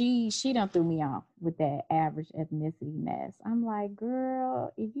 But she done threw me off with that average ethnicity mess. I'm like,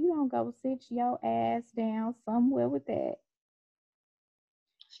 girl, if you don't go sit your ass down somewhere with that.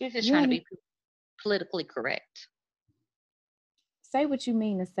 She's just trying to be politically correct. Say what you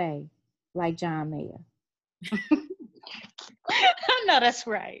mean to say, like John Mayer. I know that's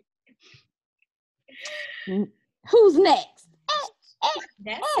right. Who's next?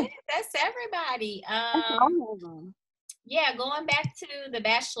 That's everybody. Yeah, going back to the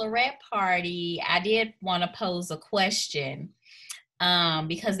bachelorette party, I did want to pose a question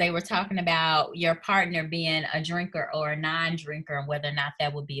because they were talking about your partner being a drinker or a non-drinker and whether or not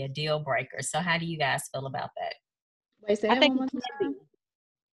that would be a deal breaker. So how do you guys feel about that? Wait, say that one more time.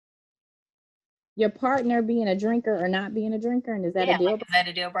 Your partner being a drinker or not being a drinker, and is that a deal breaker? Is that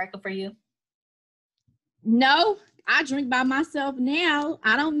a deal breaker for you? No, I drink by myself now.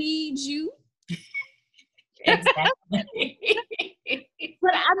 I don't need you. Exactly.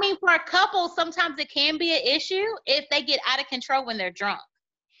 But I mean, for a couple, sometimes it can be an issue if they get out of control when they're drunk.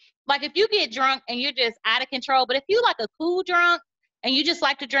 Like if you get drunk and you're just out of control, but if you like a cool drunk and you just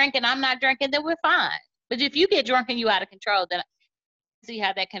like to drink and I'm not drinking, then we're fine. But if you get drunk and you out of control, then see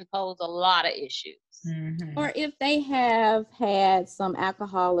how that can pose a lot of issues. Mm-hmm. Or if they have had some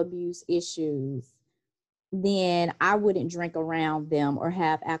alcohol abuse issues, then I wouldn't drink around them or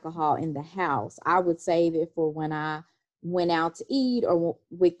have alcohol in the house. I would save it for when I went out to eat or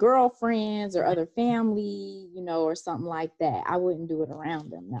with girlfriends or other family, you know, or something like that. I wouldn't do it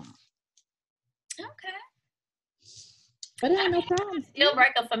around them, no. Okay. But it ain't no problem. Deal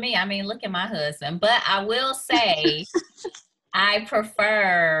breaker for me. I mean, look at my husband. But I will say, I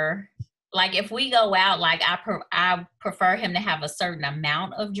prefer, like, if we go out, like, I prefer him to have a certain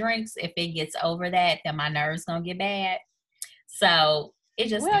amount of drinks. If it gets over that, then my nerves gonna get bad. So it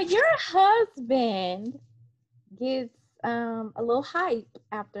just. Well, your husband gets a little hype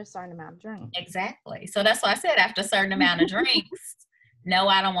after a certain amount of drinks. Exactly. So that's why I said after a certain amount of drinks. No,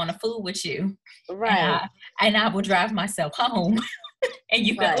 I don't want to fool with you. Right. And I will drive myself home. And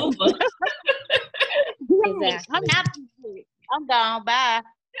you can Uber. Exactly. I'm gone. Bye.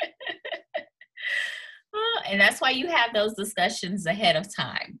 And that's why you have those discussions ahead of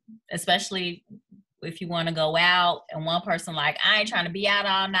time. Especially if you want to go out and one person like, I ain't trying to be out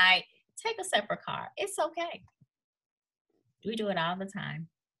all night. Take a separate car. It's okay. We do it all the time.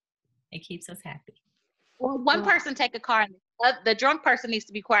 It keeps us happy. Well, one person take a car and the drunk person needs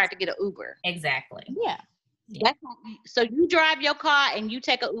to be required to get an Uber. Exactly. Yeah. So you drive your car and you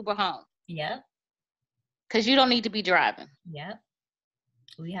take an Uber home. Yep. Because you don't need to be driving. Yep.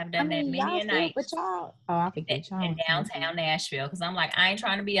 We have done that many a night. I think in downtown Nashville. Because I'm like, I ain't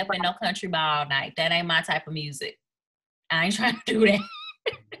trying to be up in no country bar all night. That ain't my type of music. I ain't trying to do that.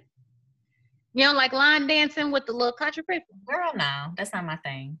 You don't like line dancing with the little country people? Girl, no. That's not my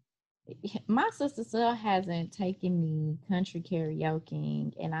thing. My sister still hasn't taken me country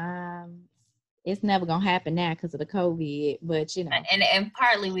karaoke, and it's never gonna happen now because of the COVID. But you know, and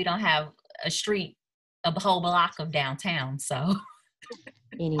partly we don't have a whole block of downtown, so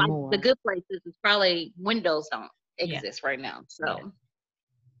anymore. Like the good places is probably windows don't exist right now, so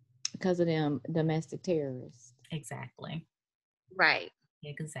because of them domestic terrorists. Exactly. Right.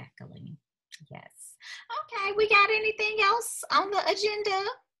 Exactly. Yes. Okay. We got anything else on the agenda?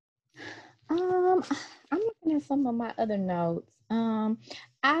 I'm looking at some of my other notes. And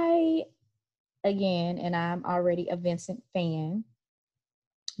I'm already a Vincent fan,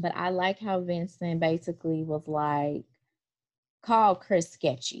 but I like how Vincent basically was like, called Chris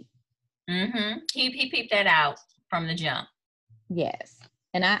sketchy. Mm-hmm. He peeped that out from the jump. Yes.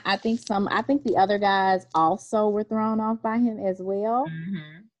 And I think the other guys also were thrown off by him as well.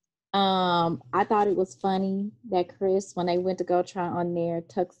 Mm-hmm. I thought it was funny that Chris, when they went to go try on their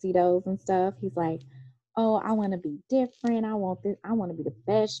tuxedos and stuff, he's like, oh, I want to be different. I want to be the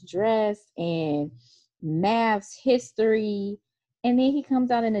best dressed in Mavs history. And then he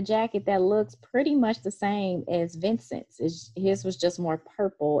comes out in a jacket that looks pretty much the same as Vincent's. His was just more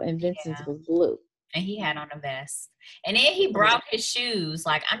purple and Vincent's was blue. And he had on a vest. And then he brought his shoes.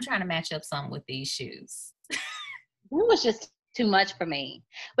 Like, I'm trying to match up something with these shoes. That was just too much for me.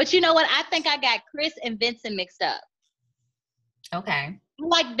 But you know what? I think I got Chris and Vincent mixed up. Okay. I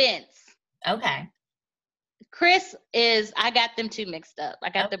like Vince. Okay. Chris I got them two mixed up. I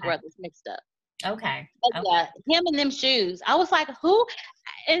got the brothers mixed up. Okay. But yeah, him and them shoes. I was like, who?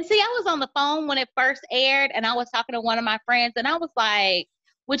 And see, I was on the phone when it first aired, and I was talking to one of my friends, and I was like,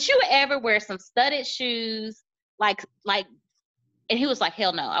 would you ever wear some studded shoes? Like, and he was like,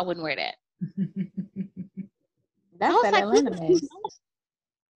 hell no, I wouldn't wear that. That's that Atlanta man.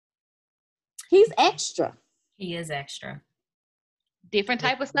 He's extra. He is extra. Different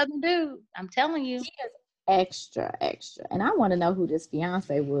type of Southern dude. I'm telling you. He is extra. And I want to know who this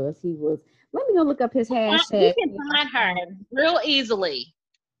fiance was. Let me go look up his hashtag. You can find her real easily.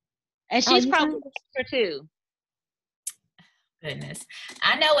 And she's probably extra too. Goodness.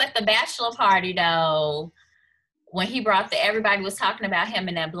 I know at the bachelor party though, when he brought everybody was talking about him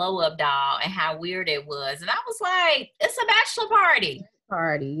and that blow up doll and how weird it was. And I was like, it's a bachelor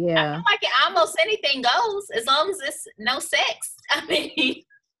party. Yeah. I feel like almost anything goes as long as it's no sex. I mean,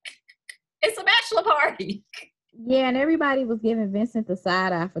 it's a bachelor party. Yeah, and everybody was giving Vincent the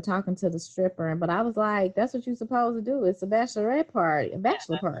side eye for talking to the stripper. But I was like, that's what you're supposed to do. It's a bachelorette party, a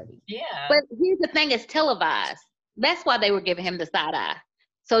bachelor party. Yeah. But here's the thing, it's televised. That's why they were giving him the side eye.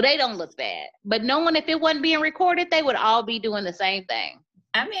 So they don't look bad. But knowing if it wasn't being recorded, they would all be doing the same thing.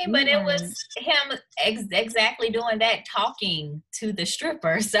 I mean, but it was him exactly doing that, talking to the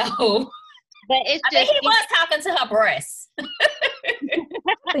stripper. So, but it's he was talking to her breasts. I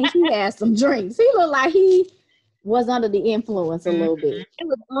think he had some drinks. He looked like he was under the influence a little bit. It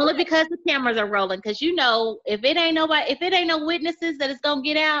was only because the cameras are rolling. Because you know, if it ain't no witnesses that it's gonna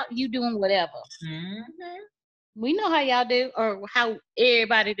get out, you doing whatever. Mm-hmm. We know how y'all do, or how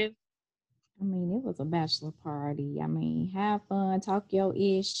everybody do. I mean, it was a bachelor party. I mean, have fun, talk your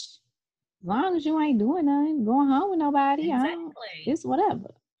ish. As long as you ain't doing nothing, going home with nobody, it's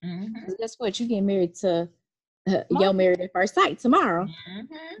whatever. Mm-hmm. Guess what? You get married to your married at first sight tomorrow.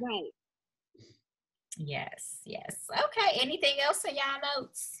 Mm-hmm. Right. Yes. Okay. Anything else in y'all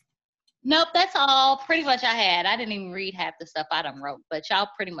notes? Nope, that's all pretty much I had. I didn't even read half the stuff I done wrote, but y'all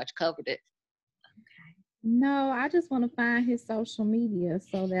pretty much covered it. Okay. No, I just want to find his social media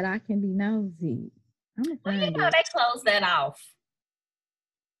so that I can be nosy. They closed that off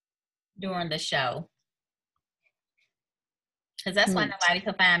during the show. Because that's why nobody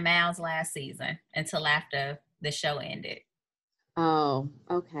could find Miles last season until after the show ended. Oh,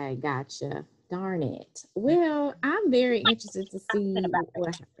 okay. Gotcha. Darn it. Well, I'm very interested to see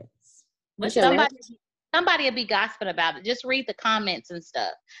what happens. Somebody will be gossiping about it. Just read the comments and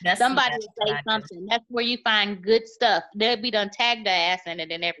stuff. Somebody will say something. That's where you find good stuff. They'll be done tagged their ass in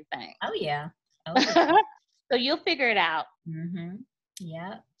it and everything. Oh, yeah. So you'll figure it out. Mm-hmm.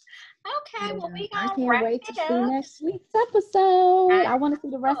 Yeah. Okay, well, I can't wait to see next week's episode. I want to see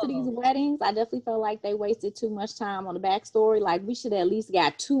the rest of these weddings. I definitely feel like they wasted too much time on the backstory. Like, we should have at least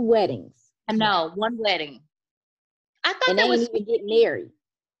got 2 weddings. No, 1 wedding. I thought they didn't even get married.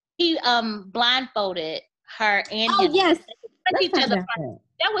 He blindfolded her and him. Yes.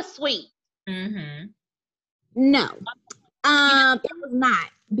 That was sweet. Mm-hmm. No. It was not,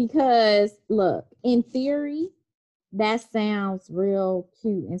 because look, in theory, that sounds real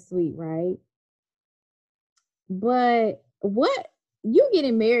cute and sweet, right? But what, you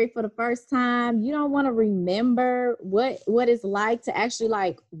getting married for the first time, you don't want to remember what it's like to actually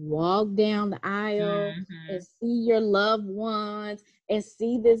like walk down the aisle and see your loved ones and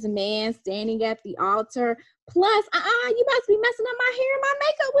see this man standing at the altar. Plus, you must be messing up my hair and my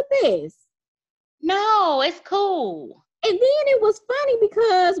makeup with this. No, it's cool. And then it was funny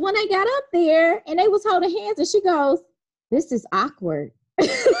because when they got up there and they was holding hands and she goes, "This is awkward." I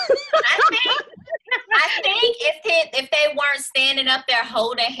think if they weren't standing up there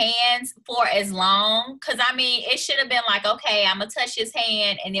holding hands for as long, because I mean, it should have been like, okay, I'm gonna touch his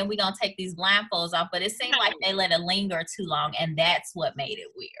hand and then we're gonna take these blindfolds off. But it seemed like they let it linger too long, and that's what made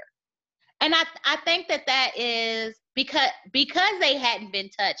it weird. And I think that is because they hadn't been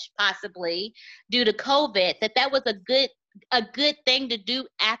touched, possibly due to COVID, that was a good thing to do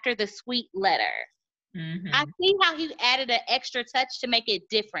after the sweet letter. Mm-hmm. I see how he added an extra touch to make it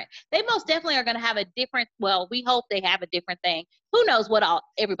different. They most definitely are going to have a different, well, we hope they have a different thing. Who knows what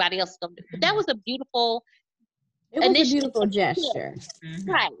everybody else is going to do. But that was a beautiful gesture. Mm-hmm.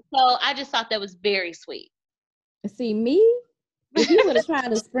 Right. So I just thought that was very sweet. See, me, if you would have tried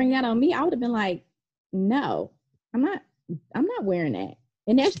to spring that on me, I would have been like, no, I'm not wearing that.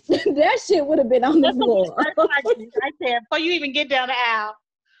 And that shit would have been on the floor. Right there, before you even get down the aisle.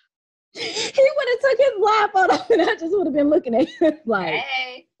 He would have took his blindfold off and I just would have been looking at him like,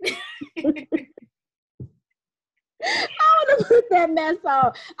 hey. I would have put that mess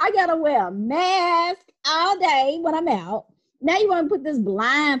on. I gotta wear a mask all day when I'm out. Now you want to put this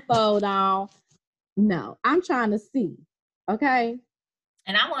blindfold on? No, I'm trying to see. Okay.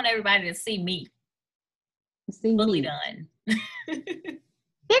 And I want everybody to see me. Fully done.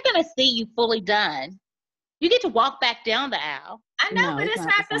 They're gonna see you fully done. You get to walk back down the aisle. I know, but it's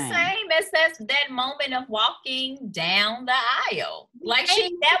not the same as that moment of walking down the aisle. Like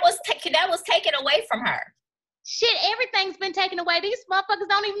that was taken away from her. Shit, everything's been taken away. These motherfuckers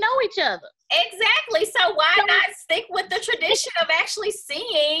don't even know each other. Exactly. So why not stick with the tradition of actually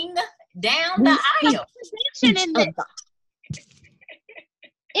seeing down the aisle?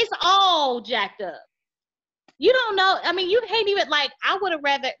 It's all jacked up. You don't know. I mean, you can't even I would have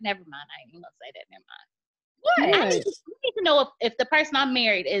rather. Never mind. I ain't even gonna say that. Never mind. What? I need to know if the person I'm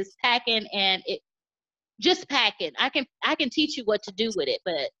married is packing and just packing. I can teach you what to do with it,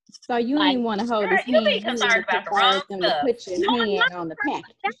 but so you don't even want to hold his hand. You be concerned about the wrong stuff. Put your hand on the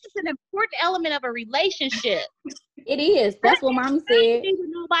package. That's an important element of a relationship. It is. That's what Mom said.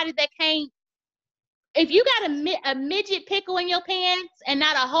 Nobody that can't. If you got a midget pickle in your pants and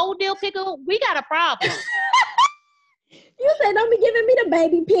not a whole deal pickle, we got a problem. You said don't be giving me the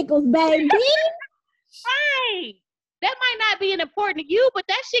baby pickles, baby. Right. That might not be important to you, but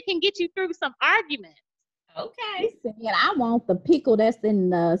that shit can get you through some arguments. Okay. Said, I want the pickle that's in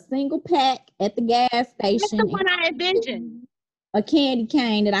the single pack at the gas station. That's the one I envisioned. A candy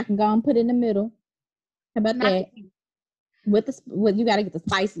cane that I can go and put in the middle. How about that? With you got to get the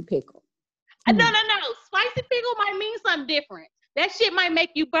spicy pickle. No. Spicy pickle might mean something different. That shit might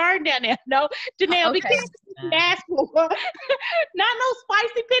make you burn down there. No, Janelle, be careful. Not no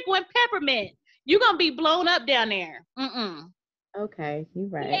spicy pickle and peppermint. You're gonna be blown up down there. Okay, you're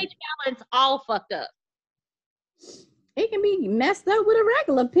right. pH balance all fucked up. It can be messed up with a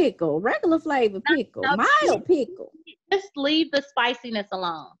regular pickle, regular flavor pickle, mild pickle. Just leave the spiciness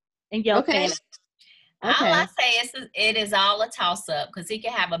alone in your fantasy. All I say is it is all a toss up because he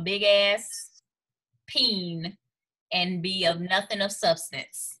can have a big ass peen and be of nothing of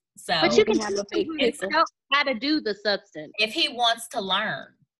substance. So, but you can have a big pickle. How to do the substance if he wants to learn.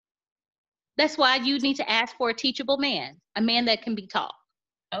 That's why you need to ask for a teachable man, a man that can be taught.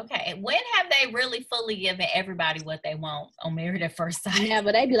 Okay. When have they really fully given everybody what they want on Married at First Sight? Yeah,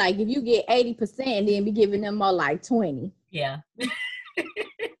 but they be like, if you get 80%, then be giving them more like 20. Yeah.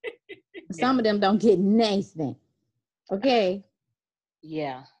 Some of them don't get nothing. Okay.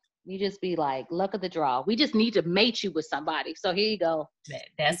 Yeah. You just be like, luck of the draw. We just need to mate you with somebody. So here you go.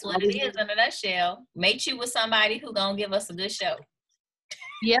 That's what it is in a nutshell. Mate you with somebody who gonna give us a good show.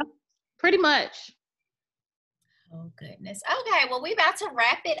 Yeah, pretty much. Oh, goodness. Okay, well, we about to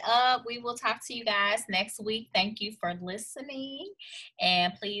wrap it up. We will talk to you guys next week. Thank you for listening.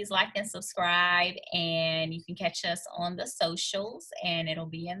 And please like and subscribe. And you can catch us on the socials. And it'll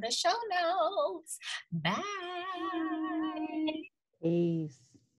be in the show notes. Bye. Peace.